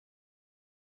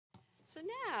So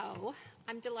now,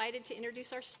 I'm delighted to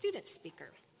introduce our student speaker,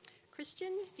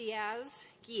 Christian Diaz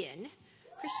Guillen.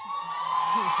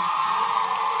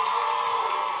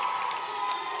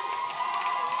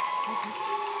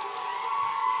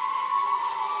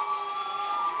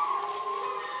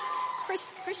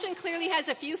 Christian clearly has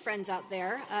a few friends out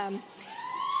there.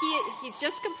 He's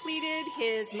just completed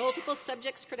his multiple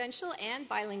subjects credential and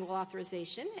bilingual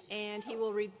authorization, and he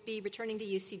will be returning to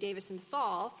UC Davis in the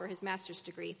fall for his master's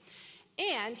degree.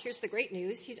 And here's the great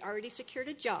news. He's already secured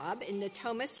a job in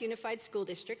Natomas Unified School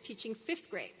District teaching 5th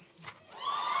grade.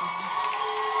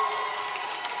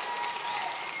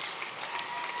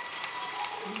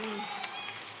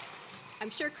 I'm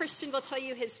sure Christian will tell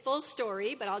you his full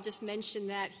story, but I'll just mention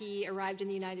that he arrived in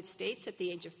the United States at the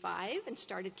age of 5 and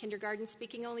started kindergarten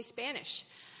speaking only Spanish.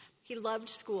 He loved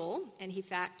school, and in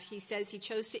fact, he says he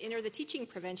chose to enter the teaching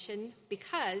profession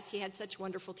because he had such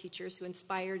wonderful teachers who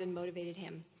inspired and motivated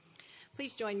him.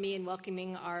 Please join me in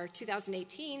welcoming our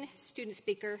 2018 student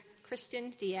speaker,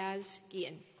 Christian Diaz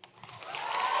Guillen.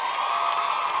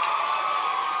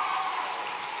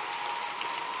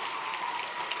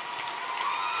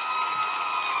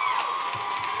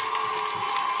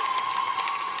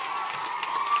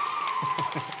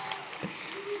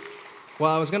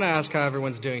 Well, I was going to ask how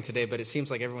everyone's doing today, but it seems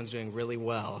like everyone's doing really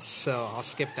well, so I'll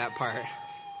skip that part.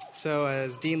 So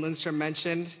as Dean Lindstrom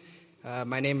mentioned,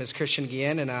 my name is Christian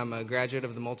Guillen, and I'm a graduate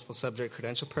of the Multiple Subject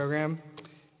Credential Program.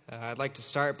 I'd like to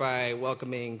start by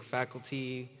welcoming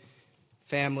faculty,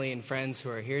 family, and friends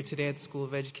who are here today at the School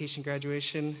of Education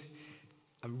graduation.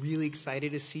 I'm really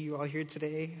excited to see you all here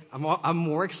today. I'm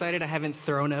more excited I haven't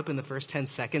thrown up in the first 10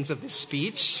 seconds of this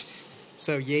speech,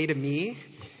 so yay to me.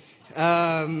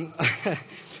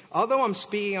 Although I'm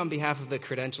speaking on behalf of the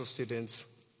credential students,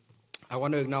 I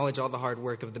want to acknowledge all the hard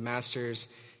work of the master's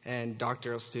and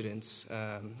doctoral students.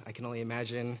 I can only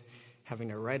imagine having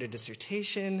to write a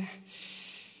dissertation.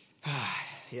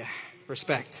 Yeah,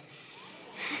 respect.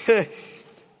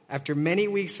 After many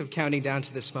weeks of counting down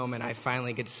to this moment, I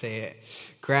finally get to say it.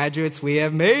 Graduates, we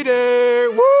have made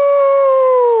it! Woo!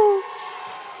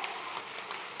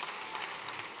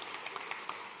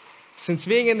 Since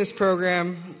being in this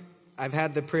program, I've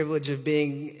had the privilege of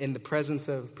being in the presence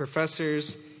of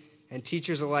professors and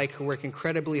teachers alike who work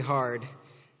incredibly hard,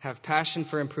 have passion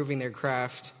for improving their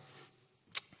craft,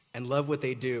 and love what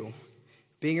they do.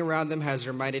 Being around them has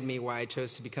reminded me why I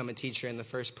chose to become a teacher in the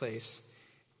first place,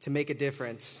 to make a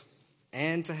difference,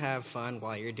 and to have fun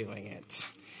while you're doing it.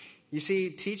 You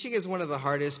see, teaching is one of the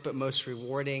hardest but most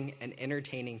rewarding and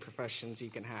entertaining professions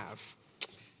you can have.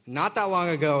 Not that long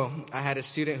ago, I had a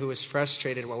student who was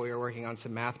frustrated while we were working on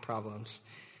some math problems.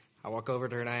 I walk over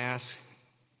to her and I ask,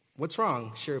 "What's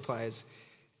wrong?" She replies,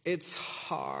 "It's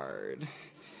hard."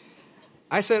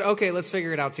 I said, "Okay, let's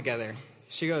figure it out together."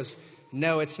 She goes,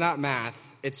 "No, it's not math.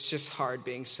 It's just hard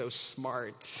being so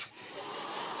smart.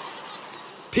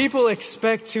 People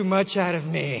expect too much out of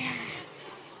me."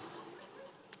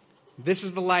 This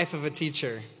is the life of a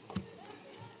teacher.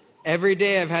 Every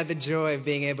day I've had the joy of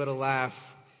being able to laugh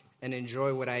and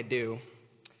enjoy what I do.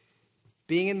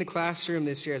 Being in the classroom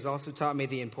this year has also taught me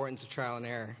the importance of trial and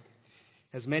error.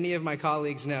 As many of my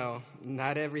colleagues know,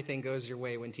 not everything goes your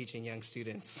way when teaching young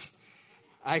students.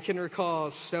 I can recall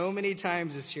so many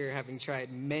times this year having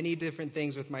tried many different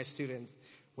things with my students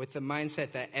with the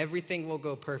mindset that everything will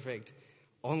go perfect,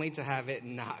 only to have it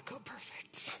not go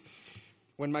perfect.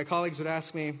 When my colleagues would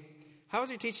ask me, "How was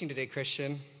your teaching today,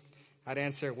 Christian?" I'd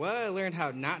answer, "Well, I learned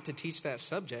how not to teach that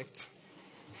subject."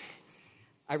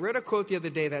 I read a quote the other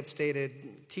day that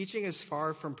stated, "Teaching is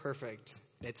far from perfect.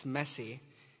 It's messy.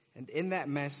 And in that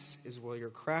mess is where you'll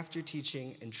craft your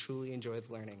teaching and truly enjoy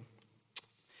the learning."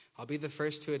 I'll be the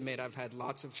first to admit I've had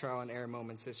lots of trial and error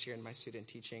moments this year in my student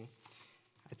teaching.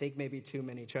 I think maybe too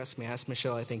many. Trust me, ask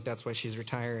Michelle. I think that's why she's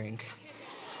retiring.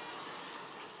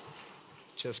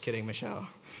 Just kidding, Michelle.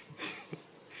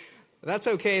 That's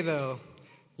okay, though.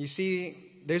 You see,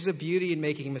 there's a beauty in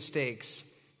making mistakes.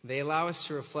 They allow us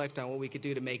to reflect on what we could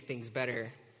do to make things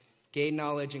better, gain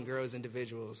knowledge, and grow as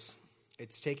individuals.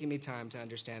 It's taken me time to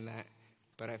understand that,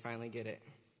 but I finally get it.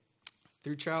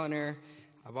 Through trial and error,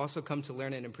 I've also come to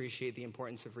learn and appreciate the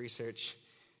importance of research.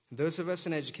 Those of us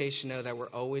in education know that we're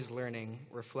always learning,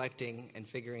 reflecting, and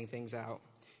figuring things out,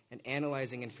 and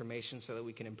analyzing information so that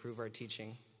we can improve our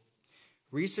teaching.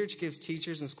 Research gives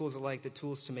teachers and schools alike the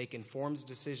tools to make informed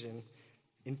decisions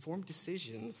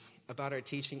about our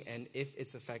teaching and if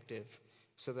it's effective,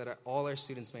 so that all our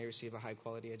students may receive a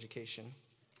high-quality education.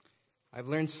 I've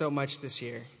learned so much this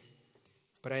year,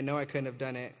 but I know I couldn't have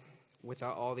done it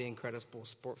without all the incredible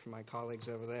support from my colleagues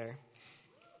over there.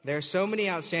 There are so many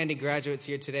outstanding graduates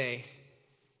here today,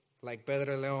 like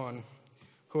Pedro Leon,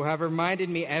 who have reminded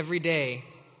me every day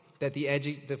that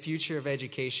the future of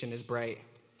education is bright.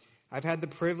 I've had the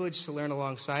privilege to learn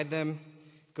alongside them,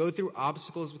 go through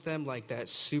obstacles with them like that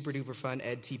super duper fun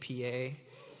EdTPA,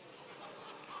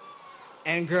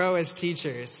 and grow as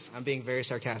teachers. I'm being very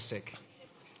sarcastic.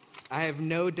 I have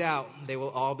no doubt they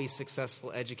will all be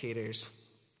successful educators.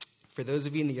 For those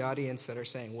of you in the audience that are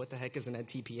saying, what the heck is an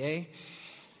EdTPA?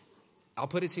 I'll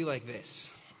put it to you like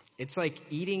this. It's like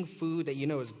eating food that you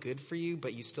know is good for you,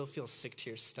 but you still feel sick to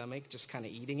your stomach just kind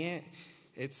of eating it.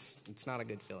 It's not a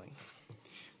good feeling.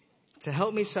 To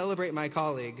help me celebrate my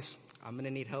colleagues, I'm going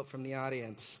to need help from the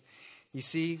audience. You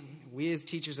see, we as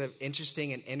teachers have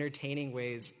interesting and entertaining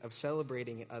ways of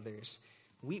celebrating others.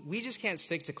 We just can't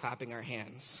stick to clapping our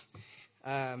hands.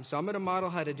 So I'm going to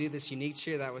model how to do this unique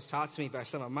cheer that was taught to me by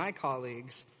some of my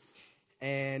colleagues.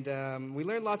 And we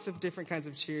learned lots of different kinds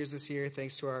of cheers this year,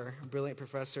 thanks to our brilliant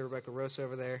professor, Rebecca Rosa,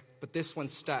 over there. But this one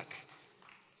stuck.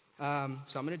 So I'm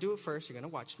going to do it first. You're going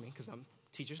to watch me because I'm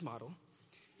teacher's model.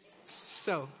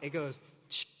 So it goes,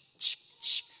 ch, ch,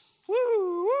 ch, woo,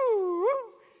 woo, woo.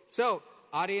 So,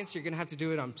 audience, you're going to have to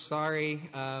do it. I'm sorry.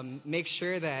 Make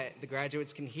sure that the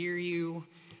graduates can hear you.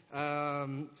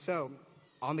 So,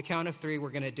 on the count of 3,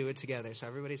 we're going to do it together. So,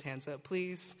 everybody's hands up,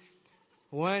 please.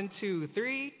 1, 2,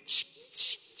 3. Ch,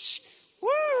 ch, ch. Woo,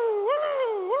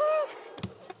 woo,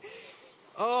 woo.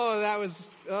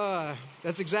 Oh,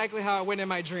 that's exactly how it went in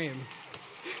my dream.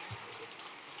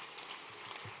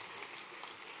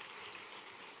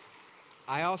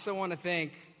 I also want to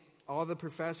thank all the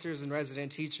professors and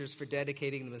resident teachers for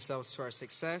dedicating themselves to our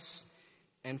success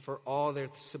and for all their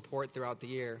support throughout the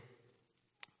year.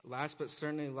 Last but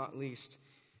certainly not least,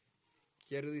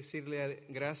 quiero decirle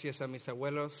gracias a mis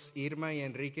abuelos Irma y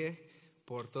Enrique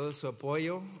por todo su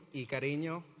apoyo y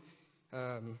cariño.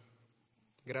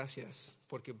 Gracias,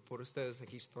 porque por ustedes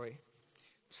aquí estoy.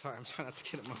 Sorry, I'm trying not to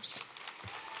get emotional.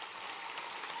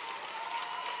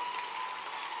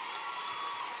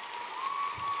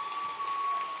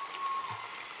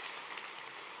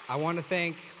 I want to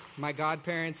thank my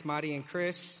godparents, Madi and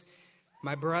Chris,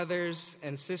 my brothers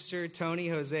and sister, Tony,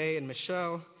 Jose, and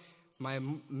Michelle, my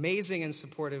amazing and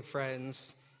supportive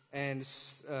friends, and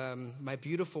my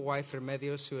beautiful wife,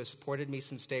 Remedios, who has supported me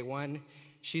since day one.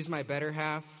 She's my better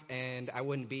half, and I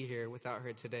wouldn't be here without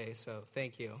her today, so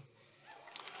thank you.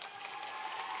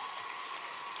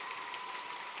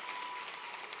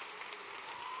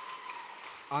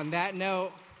 On that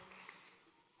note,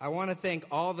 I want to thank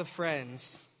all the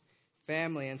friends,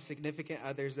 family, and significant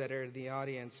others that are in the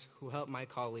audience who help my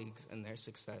colleagues and their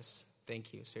success.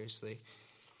 Thank you, seriously.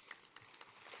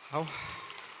 I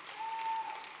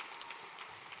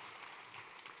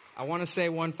want to say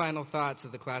one final thought to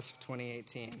the class of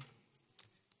 2018.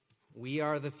 We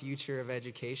are the future of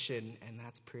education, and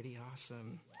that's pretty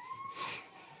awesome.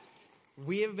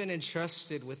 We have been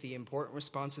entrusted with the important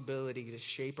responsibility to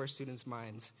shape our students'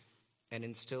 minds and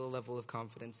instill a level of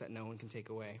confidence that no one can take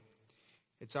away.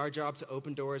 It's our job to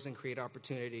open doors and create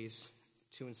opportunities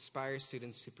to inspire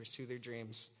students to pursue their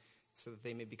dreams so that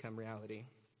they may become reality.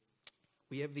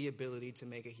 We have the ability to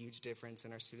make a huge difference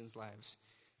in our students' lives.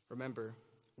 Remember,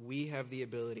 we have the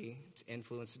ability to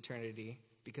influence eternity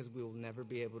because we will never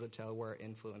be able to tell where our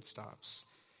influence stops.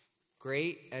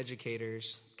 Great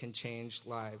educators can change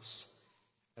lives.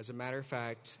 As a matter of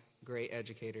fact, great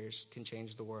educators can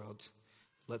change the world.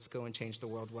 Let's go and change the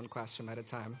world one classroom at a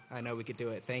time. I know we could do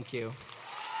it. Thank you.